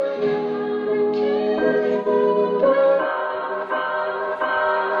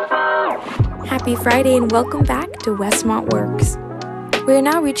Happy Friday and welcome back to Westmont Works. We are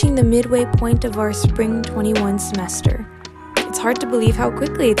now reaching the midway point of our Spring 21 semester. It's hard to believe how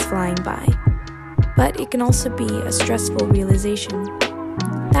quickly it's flying by, but it can also be a stressful realization.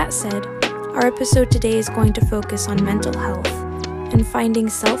 That said, our episode today is going to focus on mental health and finding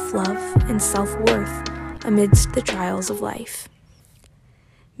self-love and self-worth amidst the trials of life.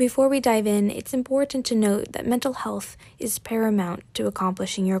 Before we dive in, it's important to note that mental health is paramount to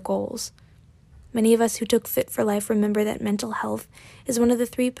accomplishing your goals. Many of us who took Fit for Life remember that mental health is one of the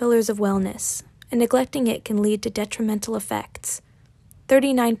 3 pillars of wellness, and neglecting it can lead to detrimental effects.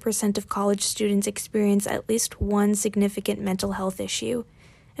 39% of college students experience at least one significant mental health issue,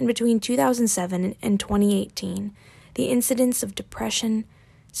 and between 2007 and 2018, the incidence of depression,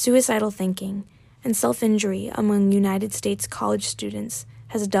 suicidal thinking, and self-injury among United States college students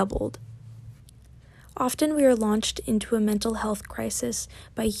has doubled. Often we are launched into a mental health crisis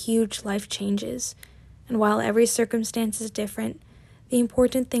by huge life changes, and while every circumstance is different, the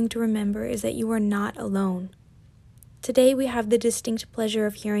important thing to remember is that you are not alone. Today we have the distinct pleasure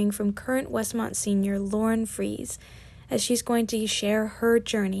of hearing from current Westmont senior Lauren Fries, as she's going to share her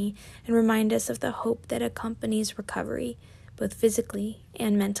journey and remind us of the hope that accompanies recovery, both physically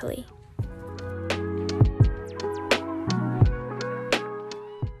and mentally.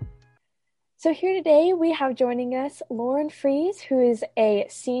 So here today we have joining us Lauren Fries, who is a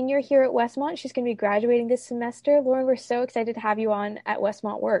senior here at Westmont. She's going to be graduating this semester. Lauren, we're so excited to have you on at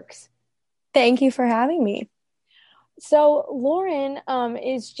Westmont Works. Thank you for having me. So Lauren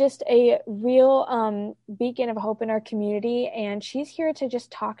is just a real beacon of hope in our community, and she's here to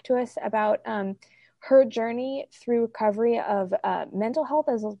just talk to us about her journey through recovery of mental health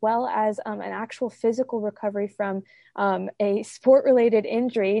as well as an actual physical recovery from a sport-related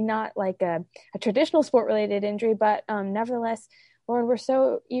injury, not like a traditional sport-related injury, but nevertheless, Lauren, we're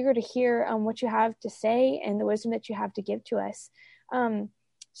so eager to hear what you have to say and the wisdom that you have to give to us.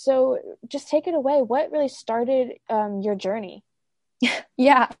 So just take it away. What really started your journey?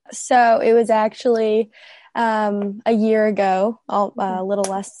 Yeah, so it was actually a year ago, a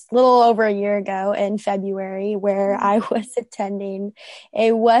little over a year ago in February, where I was attending a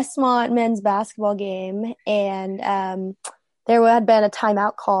Westmont men's basketball game, and there had been a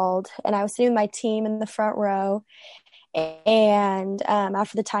timeout called, and I was sitting with my team in the front row, and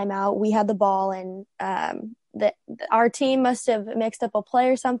after the timeout, we had the ball, and our team must have mixed up a play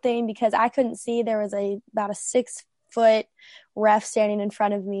or something because I couldn't see. There was about a 6-foot ref standing in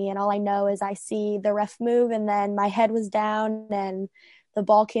front of me, and all I know is I see the ref move, and then my head was down and the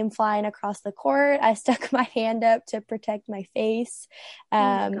ball came flying across the court. I stuck my hand up to protect my face,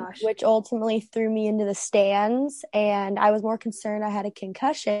 which ultimately threw me into the stands, and I was more concerned I had a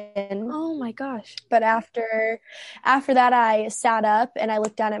concussion. Oh my gosh. But after that, I sat up and I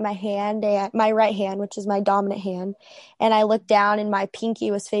looked down at my hand, my right hand, which is my dominant hand, and I looked down and my pinky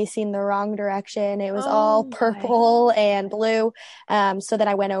was facing the wrong direction. It was all purple and blue. So then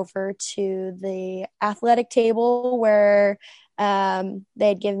I went over to the athletic table where they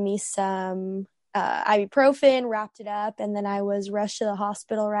had given me some ibuprofen, wrapped it up, and then I was rushed to the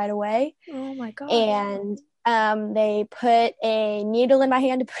hospital right away. Oh my God. And they put a needle in my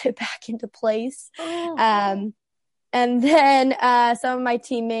hand to put it back into place. And then some of my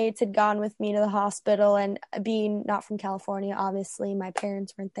teammates had gone with me to the hospital, and being not from California, obviously my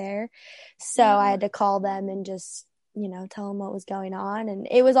parents weren't there. So I had to call them and just, tell them what was going on. And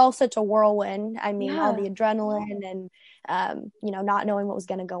it was all such a whirlwind. I mean, all the adrenaline and, not knowing what was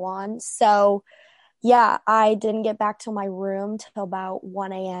going to go on. So yeah, I didn't get back to my room till about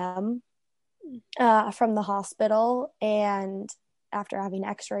 1 a.m. From the hospital, and after having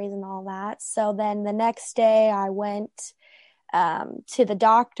x-rays and all that. So then the next day I went to the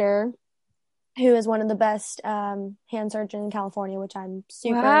doctor, who is one of the best hand surgeons in California, which I'm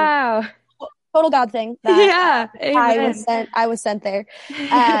super total God thing that I was sent there.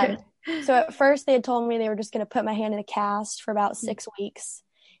 So at first they had told me they were just going to put my hand in a cast for about 6 weeks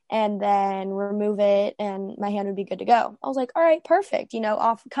and then remove it and my hand would be good to go. I was like, all right, perfect.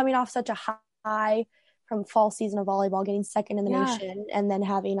 Coming off such a high from fall season of volleyball, getting second in the nation, and then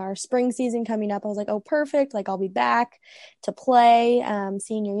having our spring season coming up, I was like, oh, perfect. Like I'll be back to play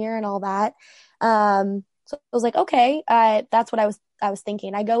senior year and all that. So I was like, okay, that's what I was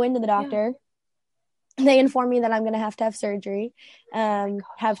thinking. I go into the doctor. They inform me that I'm going to have surgery,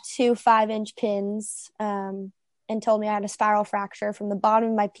 have 2 5-inch pins, and told me I had a spiral fracture from the bottom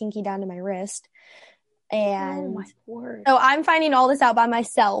of my pinky down to my wrist. And so I'm finding all this out by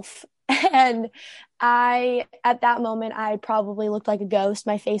myself. And at that moment, I probably looked like a ghost.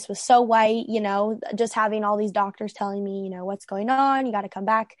 My face was so white, just having all these doctors telling me, what's going on. You got to come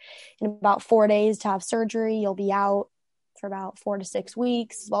back in about 4 days to have surgery. You'll be out for about 4 to 6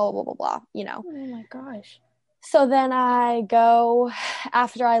 weeks, blah, blah, blah, blah, Oh my gosh. So then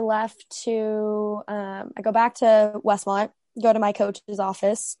after I left I go back to Westmont, go to my coach's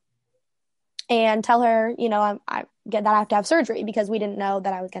office and tell her, I have to have surgery because we didn't know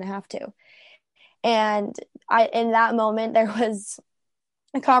that I was going to have to. And in that moment, there was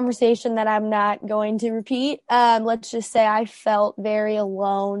a conversation that I'm not going to repeat. Let's just say I felt very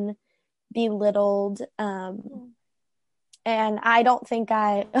alone, belittled. And I don't think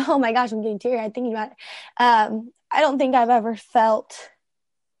oh my gosh, I'm getting teary-eyed thinking about it. I don't think I've ever felt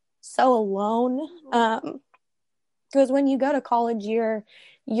so alone. Because when you go to college, your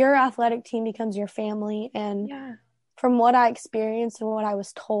athletic team becomes your family. And from what I experienced and what I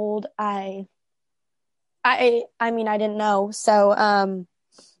was told, I mean, I didn't know. So,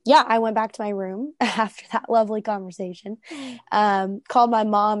 I went back to my room after that lovely conversation, called my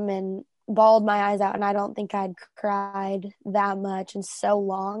mom and bawled my eyes out. And I don't think I'd cried that much in so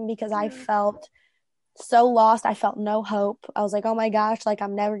long because I felt so lost. I felt no hope. I was like, oh my gosh, like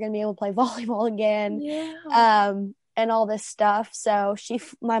I'm never going to be able to play volleyball again. And all this stuff. So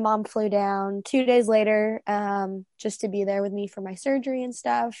my mom flew down 2 days later, just to be there with me for my surgery and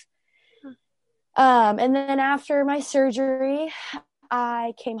stuff. And then after my surgery,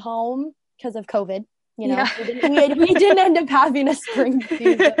 I came home because of COVID. We didn't end up having a spring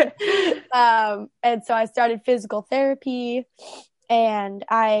season. And so I started physical therapy, and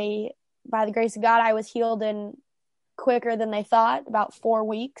by the grace of God, I was healed in quicker than they thought, about 4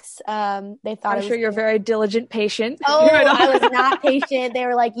 weeks. They thought I'm sure you're a very diligent patient. Oh, I was not patient. They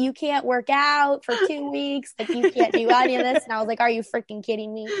were like, you can't work out for 2 weeks. Like, you can't do any of this. And I was like, are you freaking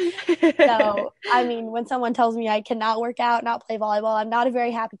kidding me? So, I mean, when someone tells me I cannot work out, not play volleyball, I'm not a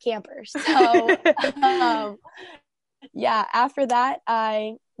very happy camper. So, after that,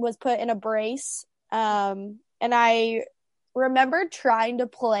 I was put in a brace. And I remember trying to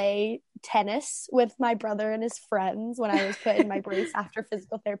play tennis with my brother and his friends when I was put in my brace after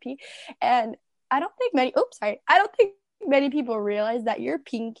physical therapy. And I don't think many people realize that your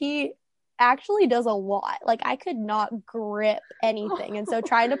pinky actually does a lot. Like, I could not grip anything. And so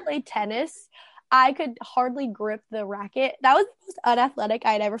trying to play tennis, I could hardly grip the racket. That was the most unathletic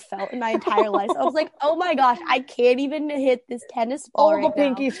I'd ever felt in my entire life. So I was like, oh my gosh, I can't even hit this tennis ball all the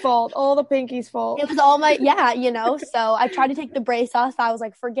pinky's fault. It was all my, so I tried to take the brace off. I was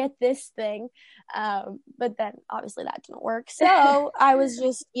like, forget this thing. But then obviously that didn't work. So I was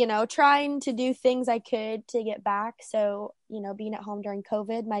just, trying to do things I could to get back. So, being at home during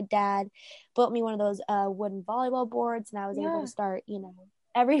COVID, my dad built me one of those wooden volleyball boards, and I was able to start,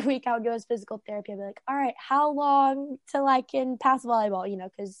 every week I would go to physical therapy. I'd be like, all right, how long till I can pass volleyball?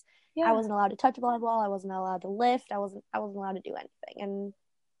 Because I wasn't allowed to touch volleyball. I wasn't allowed to lift. I wasn't allowed to do anything. And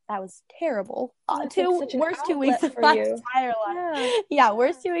that was terrible. Worst 2 weeks of my entire life.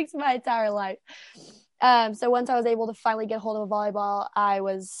 Worst 2 weeks of my entire life. So once I was able to finally get a hold of a volleyball, I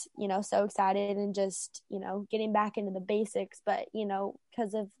was, so excited and just, getting back into the basics. But,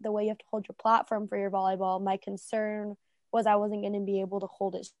 because of the way you have to hold your platform for your volleyball, my concern was I wasn't going to be able to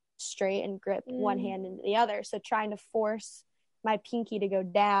hold it straight and grip one hand into the other. So trying to force my pinky to go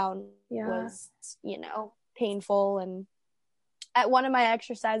down was, painful. And at one of my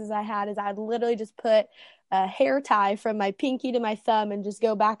exercises I had is I'd literally just put a hair tie from my pinky to my thumb and just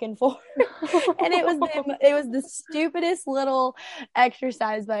go back and forth. And it was the stupidest little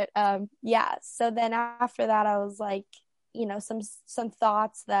exercise. But so then after that, I was like, some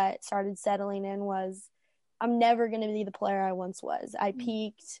thoughts that started settling in was, I'm never going to be the player I once was. I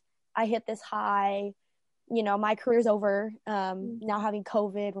peaked. I hit this high. My career's over. Now having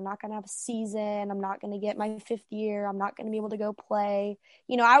COVID, we're not going to have a season. I'm not going to get my 5th year. I'm not going to be able to go play.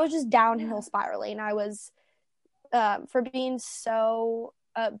 I was just downhill spiraling. I was, for being so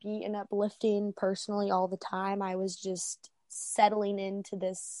upbeat and uplifting personally all the time, I was just settling into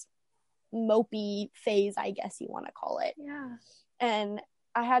this mopey phase, I guess you want to call it. Yeah. And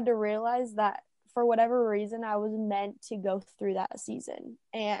I had to realize that for whatever reason, I was meant to go through that season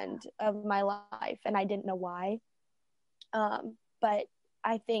of my life, and I didn't know why. But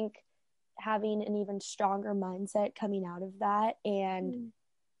I think having an even stronger mindset coming out of that, and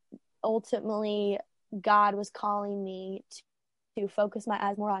ultimately God was calling me to focus my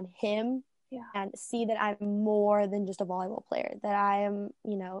eyes more on Him and see that I'm more than just a volleyball player, that I am,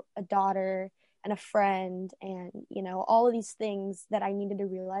 a daughter and a friend and, all of these things that I needed to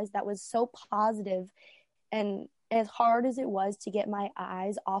realize that was so positive. And as hard as it was to get my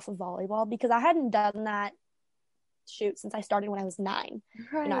eyes off of volleyball, because I hadn't done that since I started when I was 9.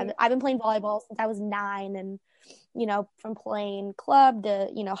 Right. You know, I've been playing volleyball since I was 9, and you know, from playing club to,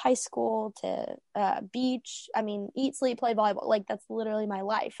 you know, high school to beach. I mean, eat, sleep, play volleyball. Like, that's literally my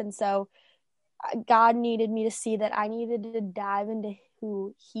life. And so God needed me to see that I needed to dive into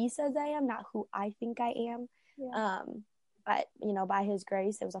who he says I am, not who I think I am. Yeah. But, you know, by his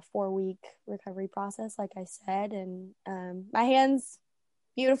grace, it was a 4-week recovery process, like I said. And my hand's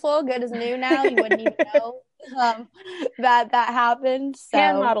beautiful, good as new now. You wouldn't even know that happened. So,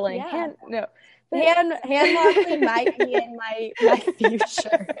 Hand modeling. Yeah. Hand modeling might be in my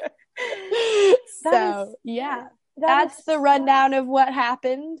future. So yeah, that's the rundown of what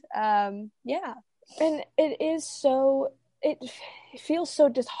happened. Yeah. And it is so, it feels so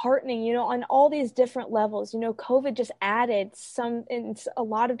disheartening, you know, on all these different levels. You know, COVID just added in a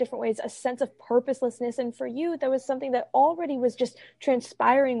lot of different ways, a sense of purposelessness. And for you, there was something that already was just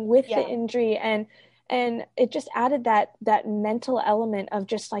transpiring with the injury, and it just added that mental element of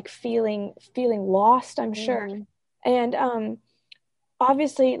just like feeling lost, I'm sure. And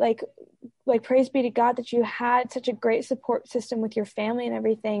obviously, like praise be to God that you had such a great support system with your family and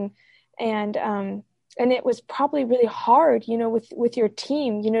everything. And it was probably really hard, you know, with your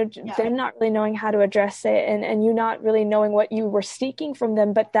team, you know, them not really knowing how to address it, and you not really knowing what you were seeking from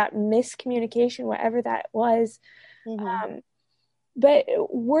them, but that miscommunication, whatever that was. But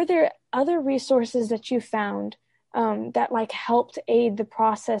were there other resources that you found that like helped aid the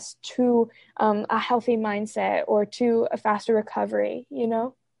process to a healthy mindset or to a faster recovery, you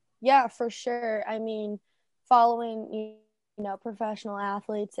know? Yeah, for sure. I mean, following, you know, professional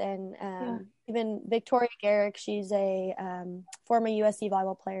athletes and even Victoria Garrick, she's a former USC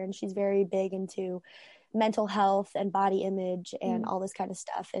volleyball player, and she's very big into mental health and body image and all this kind of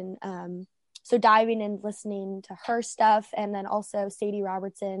stuff. And so diving and listening to her stuff, and then also Sadie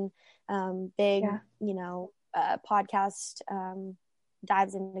Robertson, big, you know, podcast,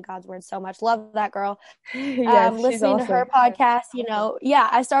 dives into God's word so much. Love that girl. Yes, listening to her podcast, you know,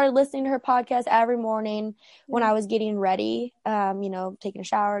 I started listening to her podcast every morning when I was getting ready, you know, taking a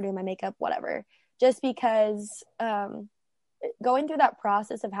shower, doing my makeup, whatever, just because going through that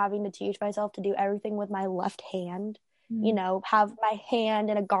process of having to teach myself to do everything with my left hand, you know, have my hand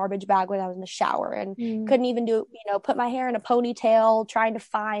in a garbage bag when I was in the shower, and couldn't even do, you know, put my hair in a ponytail, trying to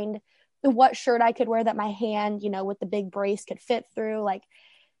find what shirt I could wear that my hand, you know, with the big brace could fit through. Like,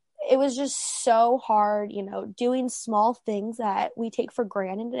 it was just so hard, you know, doing small things that we take for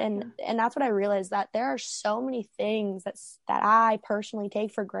granted. And that's what I realized, that there are so many things that I personally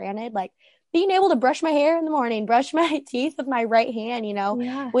take for granted, like being able to brush my hair in the morning, brush my teeth with my right hand, you know.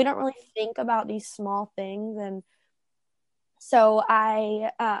 We don't really think about these small things. And so I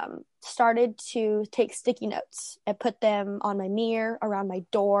started to take sticky notes and put them on my mirror, around my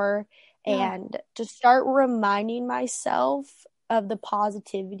door, and to start reminding myself of the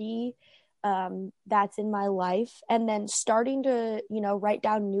positivity that's in my life. And then starting to, you know, write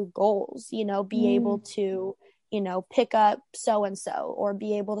down new goals, you know, be able to, you know, pick up so-and-so, or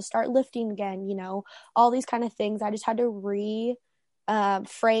be able to start lifting again, you know, all these kind of things. I just had to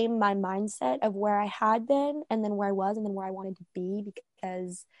frame my mindset of where I had been, and then where I was, and then where I wanted to be,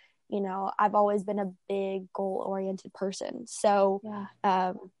 because, you know, I've always been a big goal-oriented person. So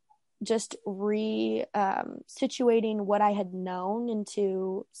just situating what I had known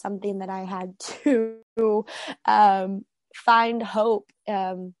into something that I had to find hope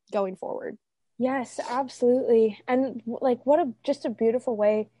going forward. Yes, absolutely. And like, what just a beautiful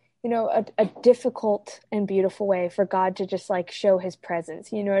way, you know, a difficult and beautiful way for God to just like show his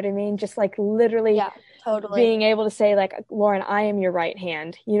presence. You know what I mean? Just like literally being able to say, like, Lauren, I am your right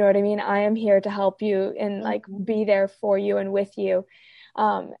hand. You know what I mean? I am here to help you and like be there for you and with you.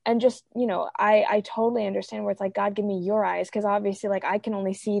 And just, you know, I totally understand where it's like, God, give me your eyes. Cause obviously, like, I can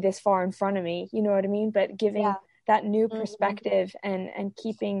only see this far in front of me, you know what I mean? But giving that new perspective and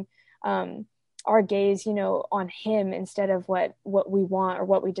keeping, our gaze, you know, on him instead of what we want or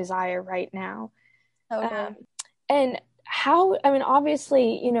what we desire right now. And how, I mean,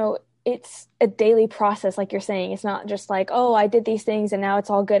 obviously, you know, it's a daily process, like you're saying. It's not just like, oh, I did these things and now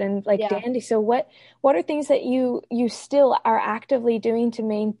it's all good and like dandy. So what are things that you still are actively doing to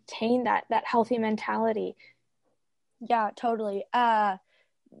maintain that healthy mentality? Yeah, totally.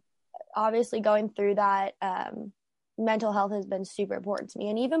 Obviously going through that, mental health has been super important to me.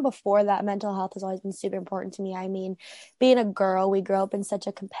 And even before that, mental health has always been super important to me. I mean, being a girl, we grow up in such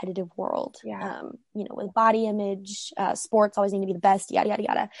a competitive world, you know, with body image, sports always need to be the best, yada, yada,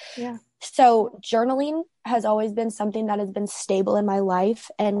 yada. Yeah. So journaling has always been something that has been stable in my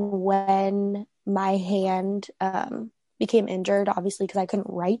life. And when my hand became injured, obviously, because I couldn't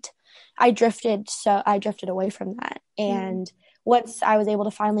write, I drifted away from that. And once I was able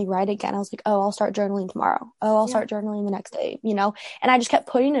to finally write again, I was like, oh, I'll start journaling tomorrow. Oh, I'll start journaling the next day, you know? And I just kept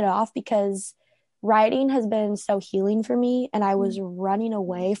putting it off because writing has been so healing for me. And I was running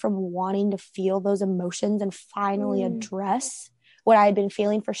away from wanting to feel those emotions and finally address what I had been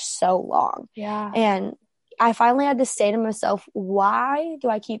feeling for so long. Yeah. And I finally had to say to myself, why do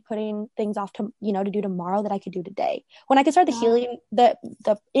I keep putting things off to, you know, to do tomorrow that I could do today? When I could start the healing, the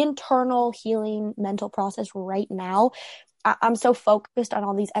internal healing mental process right now. I'm so focused on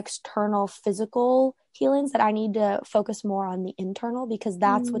all these external physical healings that I need to focus more on the internal, because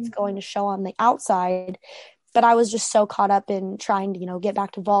that's what's going to show on the outside. But I was just so caught up in trying to, you know, get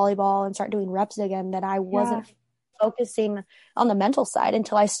back to volleyball and start doing reps again that I wasn't focusing on the mental side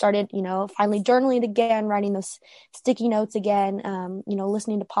until I started, you know, finally journaling again, writing those sticky notes again, you know,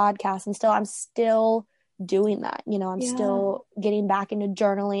 listening to podcasts. And I'm still doing that. You know, I'm still getting back into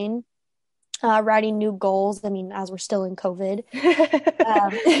journaling. Writing new goals. I mean, as we're still in COVID,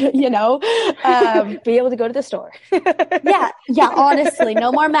 you know, be able to go to the store. yeah. Honestly,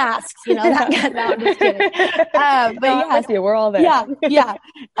 no more masks, you know, no, I'm just kidding. But we're all there.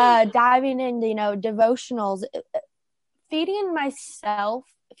 Diving into, you know, devotionals, feeding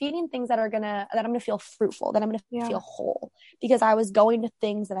things that I'm going to feel fruitful, that I'm going to feel whole, because I was going to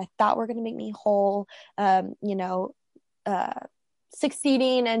things that I thought were going to make me whole, you know,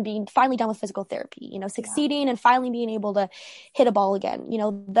 succeeding and being finally done with physical therapy, you know, succeeding and finally being able to hit a ball again, you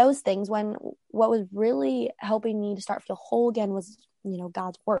know, those things, when what was really helping me to start feel whole again was, you know,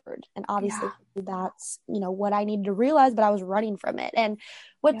 God's word. And obviously that's, you know, what I needed to realize, but I was running from it. And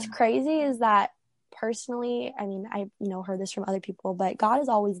what's crazy is that personally, I mean, I, you know, heard this from other people, but God is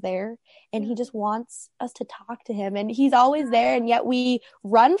always there and he just wants us to talk to him, and he's always there. And yet we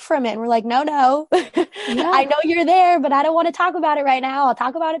run from it and we're like, no, I know you're there, but I don't want to talk about it right now. I'll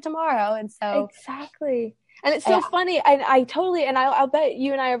talk about it tomorrow. And so exactly. And it's so funny. I totally, and I'll bet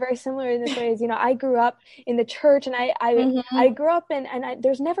you and I are very similar in this way. You know, I grew up in the church, and I grew up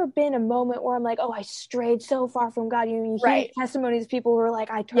there's never been a moment where I'm like, oh, I strayed so far from God. You hear testimonies of people who are like,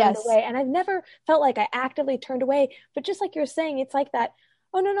 I turned away, and I've never felt like I actively turned away. But just like you're saying, it's like that.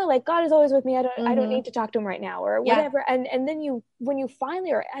 Oh no, like God is always with me. I don't need to talk to him right now or whatever. And then when you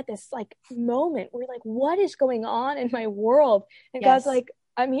finally are at this like moment where you're like, what is going on in my world? And God's like,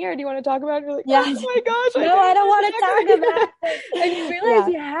 I'm here. Do you want to talk about it? You're like, oh my gosh. No, I don't want to talk about it. And you realize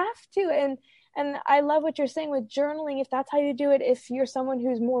you have to. And I love what you're saying with journaling, if that's how you do it, if you're someone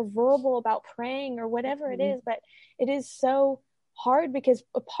who's more verbal about praying or whatever it is. But it is so hard, because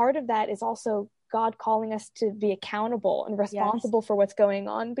a part of that is also God calling us to be accountable and responsible for what's going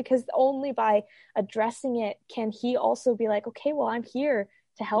on, because only by addressing it can he also be like, okay, well, I'm here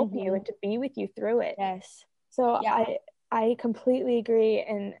to help you and to be with you through it. Yes. So I completely agree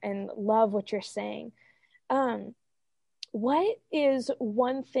and love what you're saying. What is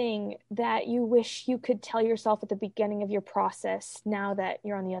one thing that you wish you could tell yourself at the beginning of your process now that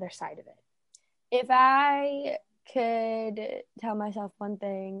you're on the other side of it? If I could tell myself one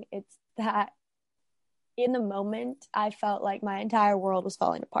thing, it's that in the moment, I felt like my entire world was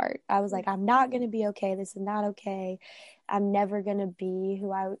falling apart. I was like, I'm not going to be okay. This is not okay. I'm never going to be who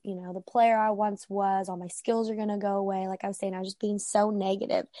the player I once was. All my skills are going to go away. Like I was saying, I was just being so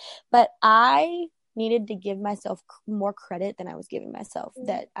negative. But I needed to give myself more credit than I was giving myself,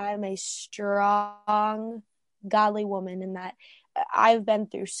 that I'm a strong, godly woman, and that I've been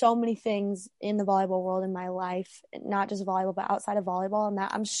through so many things in the volleyball world in my life, not just volleyball, but outside of volleyball, and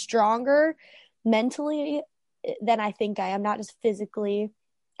that I'm stronger mentally than I think I am, not just physically,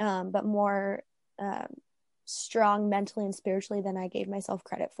 but more strong mentally and spiritually than I gave myself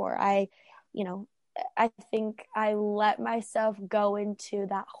credit for. I think I let myself go into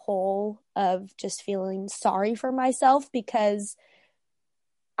that hole of just feeling sorry for myself because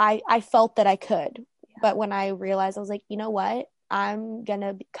I felt that I could. But when I realized, I was like, you know what? I'm going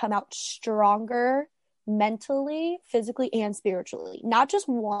to come out stronger mentally, physically, and spiritually. Not just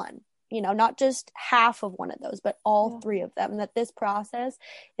one, not just half of one of those, but all three of them. And that this process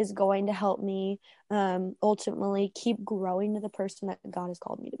is going to help me ultimately keep growing to the person that God has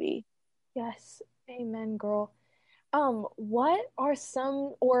called me to be. Yes. Amen, girl. What are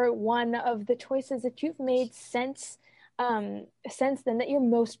some or one of the choices that you've made since then that you're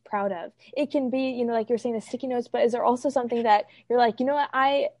most proud of? It can be, like you're saying, the sticky notes, but is there also something that you're like, you know what,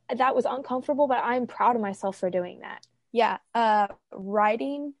 that was uncomfortable, but I'm proud of myself for doing that? Yeah.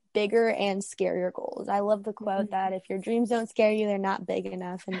 Writing bigger and scarier goals. I love the quote that if your dreams don't scare you, they're not big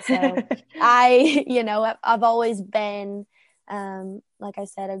enough. And so I've always been like I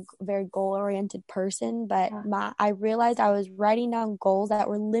said, a very goal-oriented person, but I realized I was writing down goals that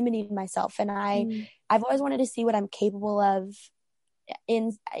were limiting myself, and I've always wanted to see what I'm capable of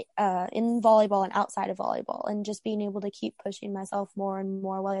in volleyball and outside of volleyball, and just being able to keep pushing myself more and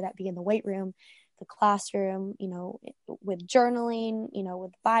more, whether that be in the weight room, the classroom, with journaling,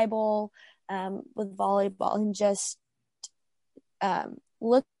 with Bible, with volleyball, and just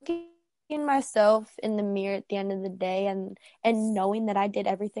looking myself in the mirror at the end of the day and knowing that I did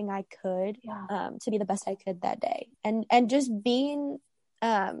everything I could to be the best I could that day, and just being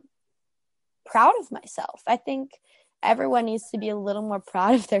proud of myself. I think everyone needs to be a little more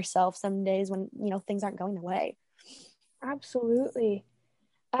proud of themselves some days when things aren't going their way. Absolutely.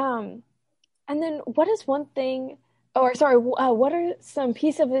 And then what is one thing, what are some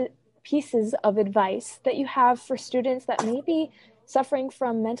pieces of advice that you have for students that may be suffering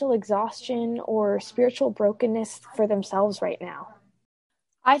from mental exhaustion or spiritual brokenness for themselves right now?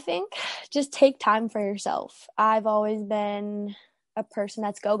 I think just take time for yourself. I've always been a person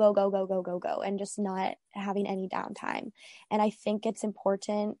that's go, go, go, go, go, go, go, and just not having any downtime. And I think it's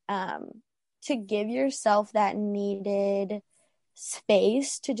important to give yourself that needed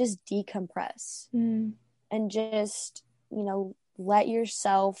space to just decompress and just, let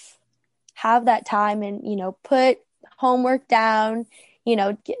yourself have that time and, put homework down,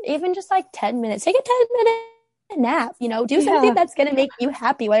 even just like 10 minutes, take a 10-minute nap, do something that's going to make you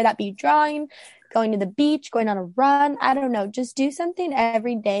happy, whether that be drawing, going to the beach, going on a run, I don't know, just do something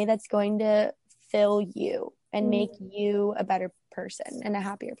every day that's going to fill you and make you a better person and a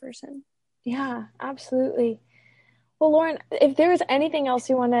happier person. Yeah, absolutely. Well, Lauren, if there is anything else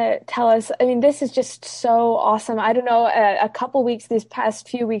you want to tell us, I mean, this is just so awesome. I don't know, a couple weeks, these past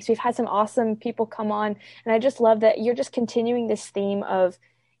few weeks, we've had some awesome people come on, and I just love that you're just continuing this theme of,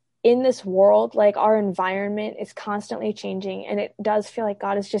 in this world, like, our environment is constantly changing, and it does feel like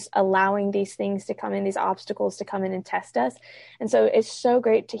God is just allowing these things to come in, these obstacles to come in and test us. And so it's so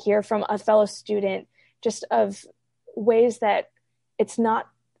great to hear from a fellow student just of ways that it's not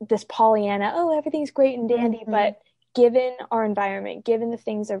this Pollyanna, oh, everything's great and dandy, but given our environment, given the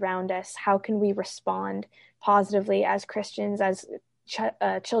things around us, how can we respond positively as Christians, as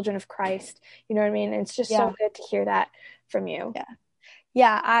children of Christ? You know what I mean? And it's just so good to hear that from you.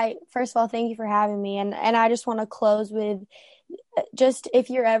 Yeah, first of all, thank you for having me. And I just want to close with just, if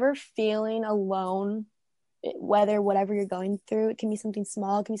you're ever feeling alone, whatever you're going through, it can be something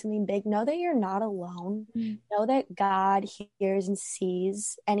small, it can be something big, know that you're not alone. Know that God hears and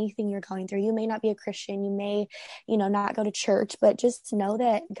sees anything you're going through. You may not be a Christian, you may, not go to church, but just know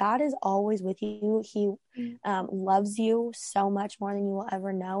that God is always with you. He loves you so much more than you will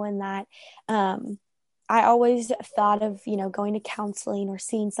ever know. And that, I always thought of, going to counseling or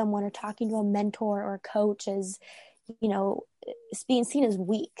seeing someone or talking to a mentor or a coach as, being seen as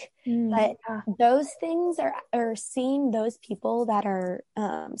weak. But those things are seeing those people that are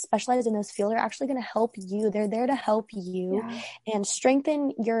specialized in those fields are actually going to help you. They're there to help you and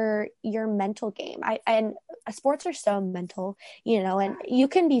strengthen your mental game. And sports are so mental, and you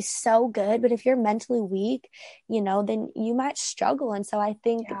can be so good, but if you're mentally weak, then you might struggle. And so I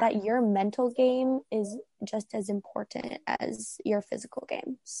think that your mental game is just as important as your physical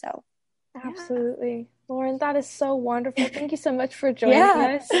game. So absolutely. Lauren, that is so wonderful. Thank you so much for joining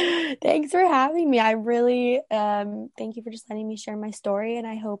us. Thanks for having me. I really thank you for just letting me share my story, and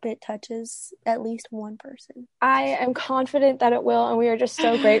I hope it touches at least one person. I am confident that it will, and we are just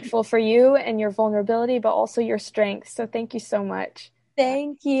so grateful for you and your vulnerability, but also your strength. So thank you so much.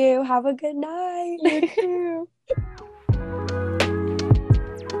 Thank you. Have a good night. You too.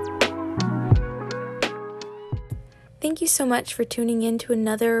 Thank you so much for tuning in to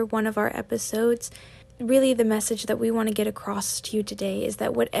another one of our episodes. Really, the message that we want to get across to you today is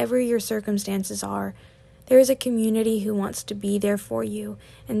that whatever your circumstances are, there is a community who wants to be there for you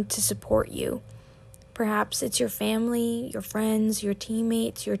and to support you. Perhaps it's your family, your friends, your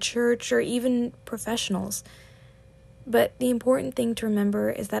teammates, your church, or even professionals. But the important thing to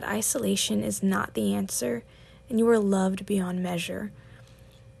remember is that isolation is not the answer, and you are loved beyond measure.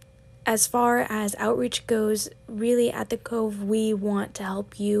 As far as outreach goes, really at the Cove, we want to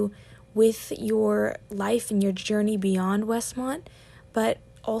help you with your life and your journey beyond Westmont, but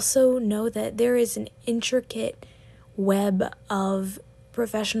also know that there is an intricate web of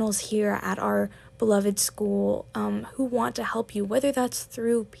professionals here at our beloved school who want to help you, whether that's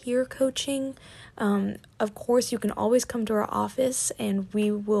through peer coaching. Of course, you can always come to our office and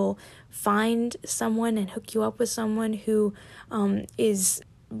we will find someone and hook you up with someone who is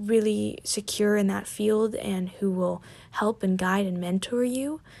really secure in that field and who will help and guide and mentor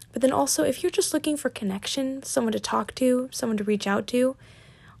you. But then also, if you're just looking for connection, someone to talk to, someone to reach out to,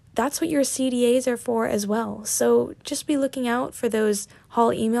 that's what your CDAs are for as well. So just be looking out for those hall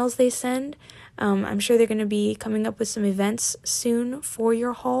emails they send. I'm sure they're going to be coming up with some events soon for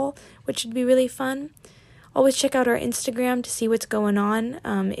your hall, which should be really fun. Always check out our Instagram to see what's going on.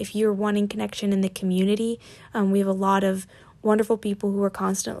 If you're wanting connection in the community, we have a lot of wonderful people who are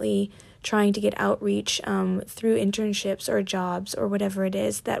constantly trying to get outreach through internships or jobs or whatever it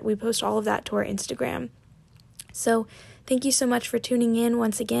is, that we post all of that to our Instagram. So thank you so much for tuning in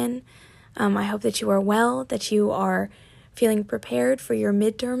once again. I hope that you are well, that you are feeling prepared for your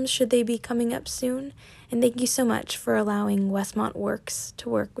midterms should they be coming up soon. And thank you so much for allowing Westmont Works to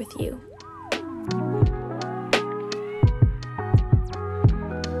work with you.